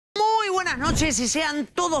buenas noches y sean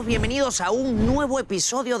todos bienvenidos a un nuevo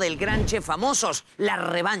episodio del Gran Chef Famosos, La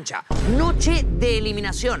Revancha. Noche de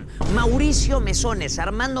eliminación. Mauricio Mesones,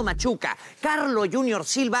 Armando Machuca, Carlos Junior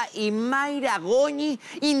Silva y Mayra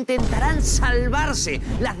intentarán salvarse.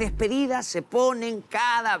 Las despedidas se ponen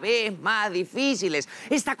cada vez más difíciles.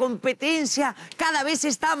 Esta competencia cada vez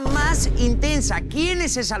está más intensa.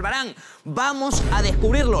 ¿Quiénes se salvarán? Vamos a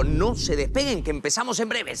descubrirlo. No se despeguen, que empezamos en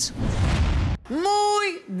breves.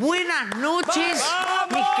 Muy buenas noches,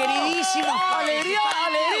 mis queridísimos... ¡Alegría,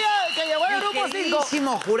 alegría! ¡Que llegó el grupo 5!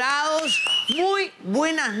 Queridísimos jurados, muy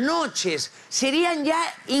buenas noches. Serían ya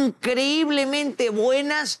increíblemente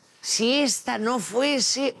buenas si esta no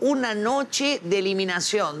fuese una noche de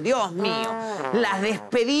eliminación. Dios mío, las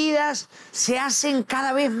despedidas se hacen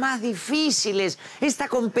cada vez más difíciles. Esta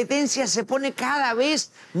competencia se pone cada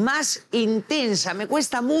vez más intensa. Me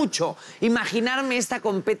cuesta mucho imaginarme esta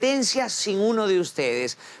competencia sin uno de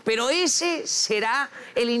ustedes. Pero ese será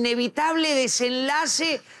el inevitable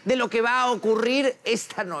desenlace de lo que va a ocurrir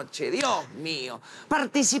esta noche. Dios mío.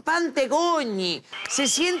 Participante Goñi, ¿se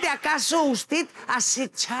siente acaso usted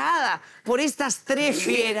acechada por estas tres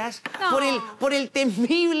fieras? No. Por el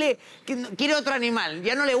temible... Quiere otro animal,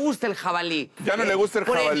 ya no le gusta el jabalí. Ya no le gusta el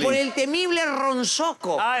jabalí. Por el temible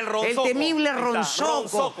ronzoco. Ah, el ronzoco. El temible Ahí está,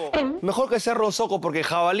 ronzoco. Mejor que sea ronzoco, porque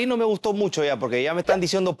jabalí no me gustó mucho ya, porque ya me están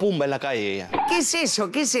diciendo pumba en la calle ya. ¿Qué es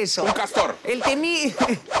eso? ¿Qué es eso? Un castor.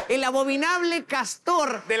 El abominable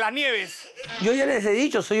castor. De las nieves. Yo ya les he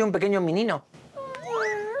dicho, soy un pequeño menino.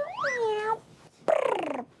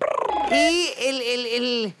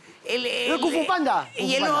 Y el Kung Fu Panda.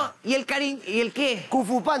 Y el qué? Kung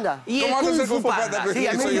Fu Panda. Y el ¿Cómo haces Kung el Fu Kung Fu Panda? Panda. Pero Sí,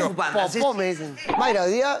 a mí soy el yo. Kung Fu Panda. Popó me dicen. Mayra,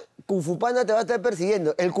 hoy día Kung Fu Panda te va a estar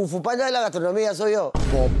persiguiendo. El Kung Fu Panda de la gastronomía soy yo.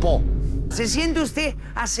 Popó. ¿Se siente usted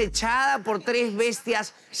acechada por tres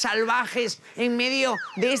bestias salvajes en medio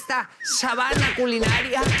de esta sabana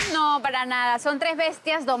culinaria? No, para nada. Son tres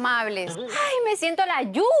bestias domables. Ay, me siento la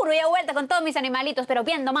Yuru y he vuelta con todos mis animalitos, pero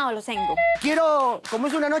bien domados los tengo. Quiero, como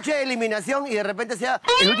es una noche de eliminación y de repente sea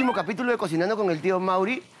el último capítulo de Cocinando con el tío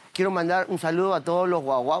Mauri, quiero mandar un saludo a todos los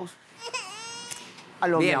guaguaus. A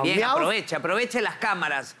los Bien, miau bien, miaus, aproveche las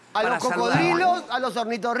cámaras. a para los cocodrilos, a los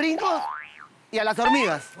ornitorrincos y a las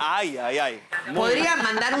hormigas. Ay, ay, ay. ¿Podría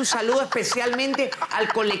mandar un saludo especialmente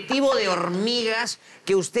al colectivo de hormigas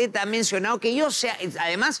que usted ha mencionado? Que yo sé,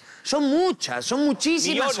 además, son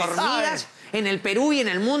muchísimas Millones, hormigas en el Perú y en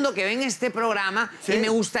el mundo que ven este programa. Sí. Y me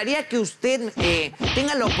gustaría que usted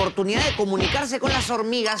tenga la oportunidad de comunicarse con las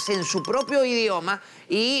hormigas en su propio idioma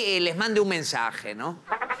y les mande un mensaje, ¿no?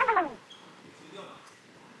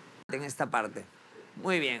 En esta parte.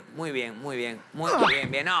 Muy bien, muy bien, muy bien. Muy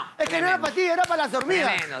bien. No, Es que no era para ti, era para las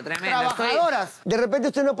hormigas. Tremendo. Trabajadoras. De repente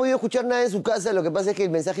usted no ha podido escuchar nada en su casa, lo que pasa es que el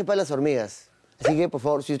mensaje es para las hormigas. Así que, por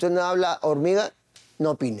favor, si usted no habla hormiga,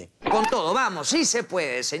 no opine. Con todo, vamos, sí se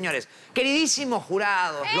puede, señores. Queridísimos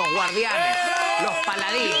jurados, los guardianes, los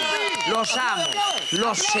paladines, los amos,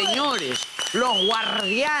 los señores, los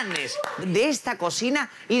guardianes de esta cocina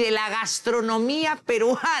y de la gastronomía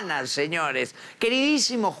peruana, señores.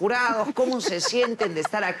 Queridísimos jurados, ¿cómo se sienten de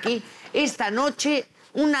estar aquí esta noche?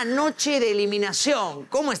 Una noche de eliminación.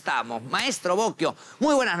 ¿Cómo estamos? Maestro Bocchio,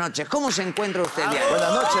 muy buenas noches. ¿Cómo se encuentra usted el día de hoy?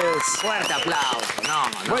 Buenas noches. Fuerte aplauso.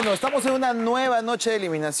 No. Bueno, estamos en una nueva noche de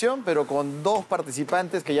eliminación, pero con dos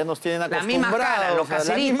participantes que ya nos tienen La acostumbrados. misma cara, los a las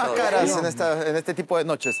caseritos. mismas caras en este tipo de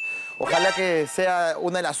noches. Ojalá que sea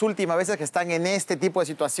una de las últimas veces que están en este tipo de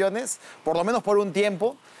situaciones, por lo menos por un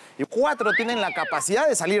tiempo. Y 4 tienen la capacidad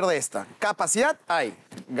de salir de esta. Capacidad hay.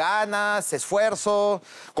 Ganas, esfuerzo,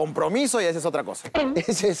 compromiso y esa es otra cosa.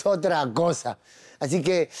 Esa es otra cosa. Así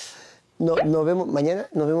que nos vemos mañana.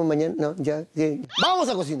 No, ya. Sí. Vamos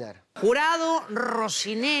a cocinar. Jurado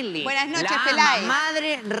Rosinelli. Buenas noches, la Peláez.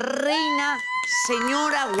 madre, reina,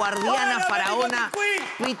 señora, guardiana, faraona,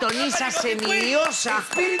 pitonisa, semidiosa,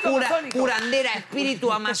 curandera,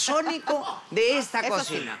 espíritu amazónico de esta Eso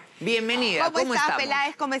cocina. Bienvenida, ¿cómo está, estamos?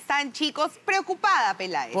 Peláez? ¿Cómo están, chicos? Preocupada,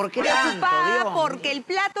 Peláez. ¿Por qué Preocupada tanto, Dios? porque el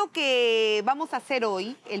plato que vamos a hacer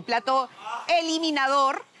hoy, el plato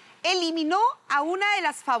eliminador, eliminó a una de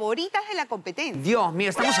las favoritas de la competencia. Dios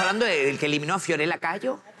mío, ¿estamos hablando del que eliminó a Fiorella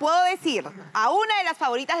Cayo? Puedo decir, a una de las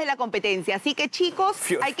favoritas de la competencia. Así que, chicos,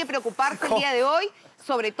 hay que preocuparse el día de hoy,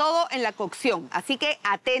 sobre todo en la cocción. Así que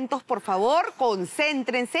atentos, por favor,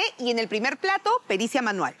 concéntrense. Y en el primer plato, pericia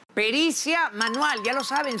manual. Pericia manual, ya lo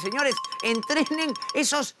saben, señores. Entrenen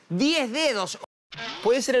esos 10 dedos.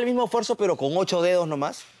 ¿Puede ser el mismo esfuerzo, pero con 8 dedos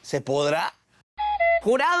nomás? ¿Se podrá?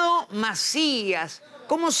 Jurado Macías,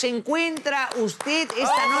 ¿cómo se encuentra usted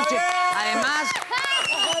esta noche? Además,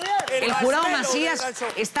 el jurado Macías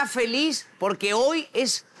está feliz porque hoy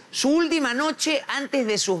es su última noche antes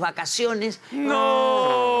de sus vacaciones.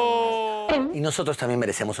 ¡No! Y nosotros también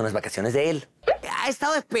merecemos unas vacaciones de él. Ha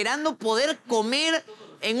estado esperando poder comer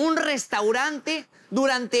en un restaurante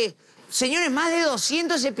durante, señores, más de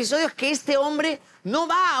 200 episodios que este hombre no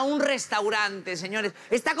va a un restaurante, señores.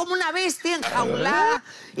 Está como una bestia enjaulada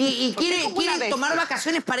y quiere tomar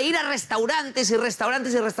vacaciones para ir a restaurantes y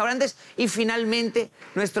restaurantes y restaurantes. Y finalmente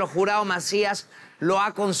nuestro jurado Macías lo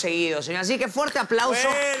ha conseguido, señor. Así que fuerte aplauso.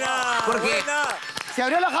 ¡Buena! Porque ¡Buena! Se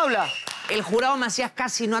abrió la jaula. el jurado Macías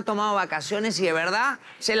casi no ha tomado vacaciones y de verdad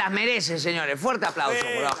se las merece, señores. Fuerte aplauso,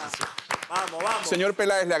 jurado Macías. Vamos, vamos. Señor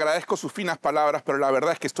Peláez, le agradezco sus finas palabras, pero la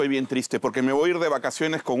verdad es que estoy bien triste porque me voy a ir de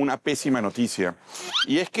vacaciones con una pésima noticia.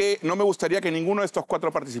 Y es que no me gustaría que ninguno de estos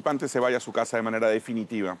 4 participantes se vaya a su casa de manera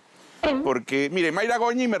definitiva. Porque, mire, Mayra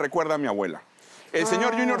Goñi me recuerda a mi abuela. El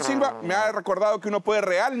señor Junior Silva me ha recordado que uno puede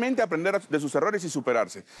realmente aprender de sus errores y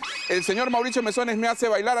superarse. El señor Mauricio Mesones me hace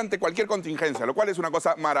bailar ante cualquier contingencia, lo cual es una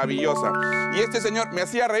cosa maravillosa. Y este señor me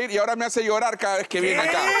hacía reír y ahora me hace llorar cada vez que viene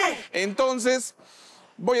acá. Entonces,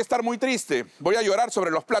 voy a estar muy triste. Voy a llorar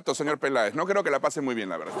sobre los platos, señor Peláez. No creo que la pase muy bien,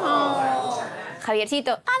 la verdad. Oh.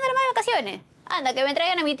 Javiercito, anda nomás de vacaciones. Anda, que me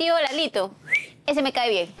traigan a mi tío Lalito. Ese me cae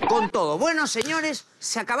bien. Con todo. Bueno, señores,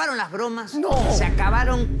 se acabaron las bromas. Se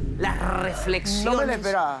acabaron las reflexiones. No me lo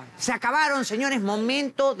esperaba. Se acabaron, señores.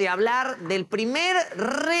 Momento de hablar del primer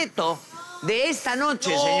reto de esta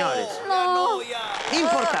noche, señores.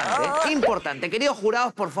 Importante, importante. Queridos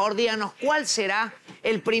jurados, por favor, díganos cuál será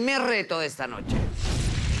el primer reto de esta noche.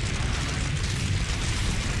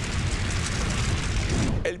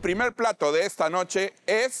 El primer plato de esta noche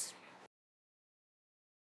es...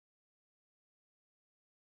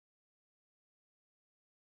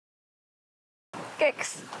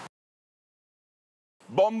 Kex.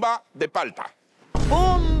 bomba de palta.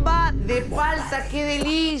 Bomba de palta, qué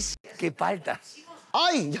delicia. ¿Qué palta?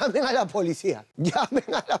 ¡Ay! Llamen a la policía. Llamen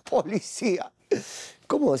a la policía.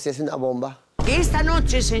 ¿Cómo se hace una bomba? Que esta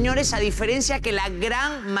noche, señores, a diferencia que la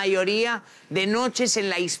gran mayoría de noches en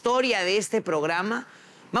la historia de este programa,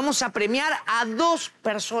 vamos a premiar a 2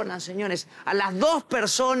 personas, señores. A las 2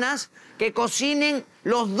 personas que cocinen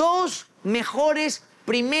los 2 mejores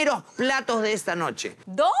primeros platos de esta noche.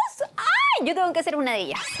 ¿2? ¡Ay! Yo tengo que ser una de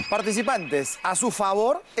ellas. Participantes, a su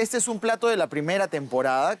favor, este es un plato de la primera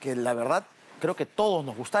temporada que la verdad creo que todos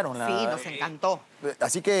nos gustaron. Sí, nos encantó.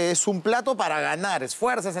 Así que es un plato para ganar,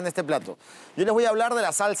 esfuerces en este plato. Yo les voy a hablar de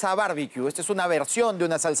la salsa barbecue. Esta es una versión de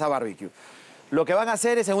una salsa barbecue. Lo que van a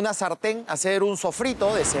hacer es en una sartén hacer un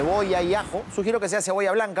sofrito de cebolla y ajo. Sugiero que sea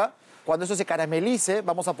cebolla blanca. Cuando eso se caramelice,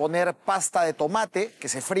 vamos a poner pasta de tomate que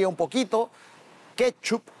se fría un poquito,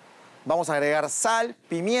 ketchup, vamos a agregar sal,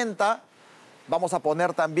 pimienta, vamos a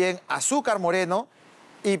poner también azúcar moreno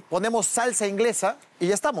y ponemos salsa inglesa y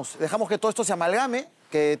ya estamos. Dejamos que todo esto se amalgame,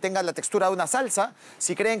 que tenga la textura de una salsa.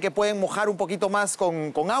 Si creen que pueden mojar un poquito más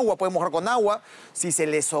con agua, pueden mojar con agua. Si se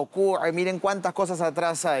les ocurre, miren cuántas cosas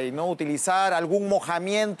atrás hay, ¿no? Utilizar algún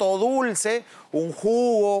mojamiento dulce, un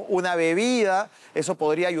jugo, una bebida, eso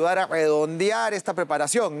podría ayudar a redondear esta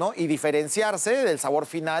preparación, ¿no? Y diferenciarse del sabor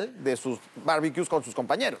final de sus barbecues con sus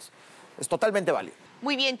compañeros. Es totalmente válido.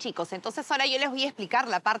 Muy bien, chicos. Entonces ahora yo les voy a explicar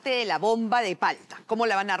la parte de la bomba de palta. Cómo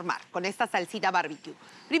la van a armar con esta salsita barbecue.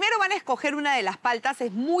 Primero van a escoger una de las paltas.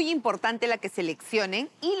 Es muy importante la que seleccionen.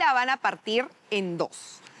 Y la van a partir en 2.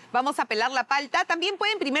 Vamos a pelar la palta. También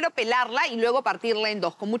pueden primero pelarla y luego partirla en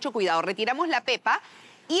 2. Con mucho cuidado. Retiramos la pepa.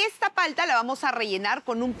 Y esta palta la vamos a rellenar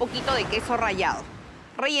con un poquito de queso rallado.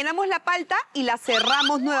 Rellenamos la palta y la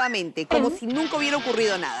cerramos nuevamente, como si nunca hubiera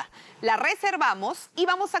ocurrido nada. La reservamos y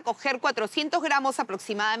vamos a coger 400 gramos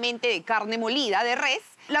aproximadamente de carne molida de res.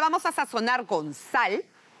 La vamos a sazonar con sal,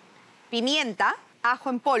 pimienta, ajo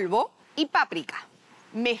en polvo y páprica.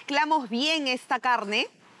 Mezclamos bien esta carne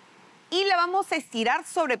y la vamos a estirar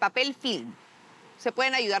sobre papel film. Se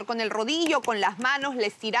pueden ayudar con el rodillo, con las manos, la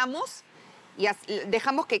estiramos y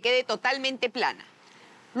dejamos que quede totalmente plana.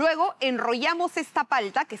 Luego enrollamos esta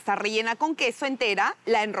palta, que está rellena con queso entera,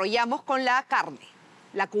 la enrollamos con la carne.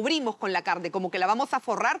 La cubrimos con la carne, como que la vamos a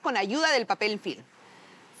forrar con ayuda del papel film.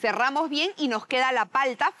 Cerramos bien y nos queda la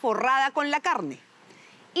palta forrada con la carne.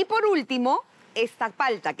 Y por último, esta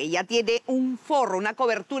palta que ya tiene un forro, una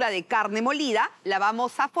cobertura de carne molida, la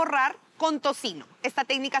vamos a forrar con tocino. Esta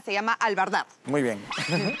técnica se llama albardar. Muy bien.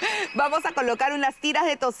 Vamos a colocar unas tiras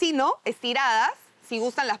de tocino estiradas. Si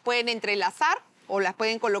gustan las pueden entrelazar o las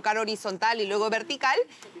pueden colocar horizontal y luego vertical.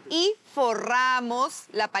 Y forramos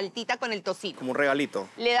la paltita con el tocino. Como un regalito.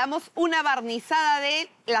 Le damos una barnizada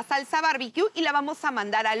de la salsa barbecue y la vamos a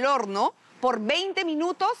mandar al horno por 20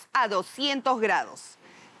 minutos a 200 grados.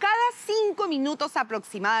 Cada 5 minutos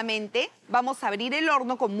aproximadamente vamos a abrir el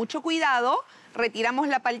horno con mucho cuidado, retiramos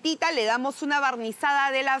la paltita, le damos una barnizada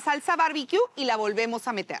de la salsa barbecue y la volvemos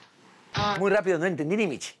a meter. Muy rápido, no entendí ni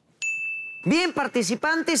Michi. Bien,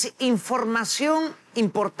 participantes, información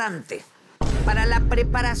importante. Para la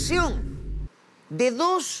preparación de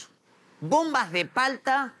 2 bombas de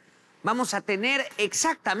palta, vamos a tener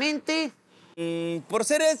exactamente... Por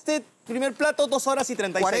ser este primer plato, 2 horas y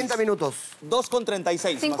 36. 40 minutos. 2 con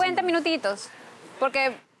 36. 50 minutitos.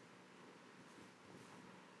 Porque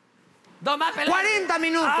 40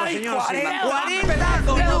 minutos, Ay, señor. 40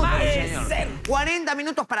 minutos, no puede señor. ser. 40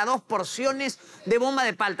 minutos para 2 porciones de bomba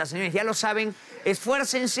de palta, señores. Ya lo saben,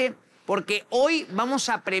 esfuércense porque hoy vamos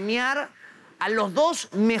a premiar a los 2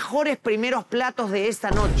 mejores primeros platos de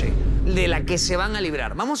esta noche, de la que se van a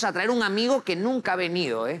librar. Vamos a traer un amigo que nunca ha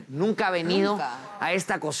venido, ¿eh? Nunca ha venido a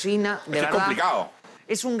esta cocina, de Es verdad. complicado.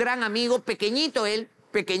 Es un gran amigo, pequeñito él,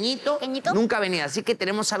 pequeñito. Nunca ha venido, así que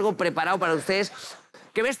tenemos algo preparado para ustedes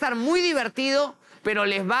que va a estar muy divertido, pero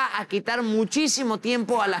les va a quitar muchísimo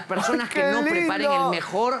tiempo a las personas que no preparen el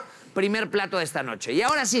mejor primer plato de esta noche. Y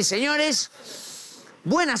ahora sí, señores,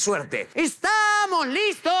 buena suerte. ¿Estamos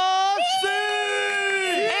listos? ¡Sí!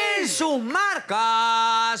 En sus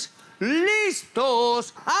marcas,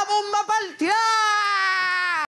 listos, a bomba paltear.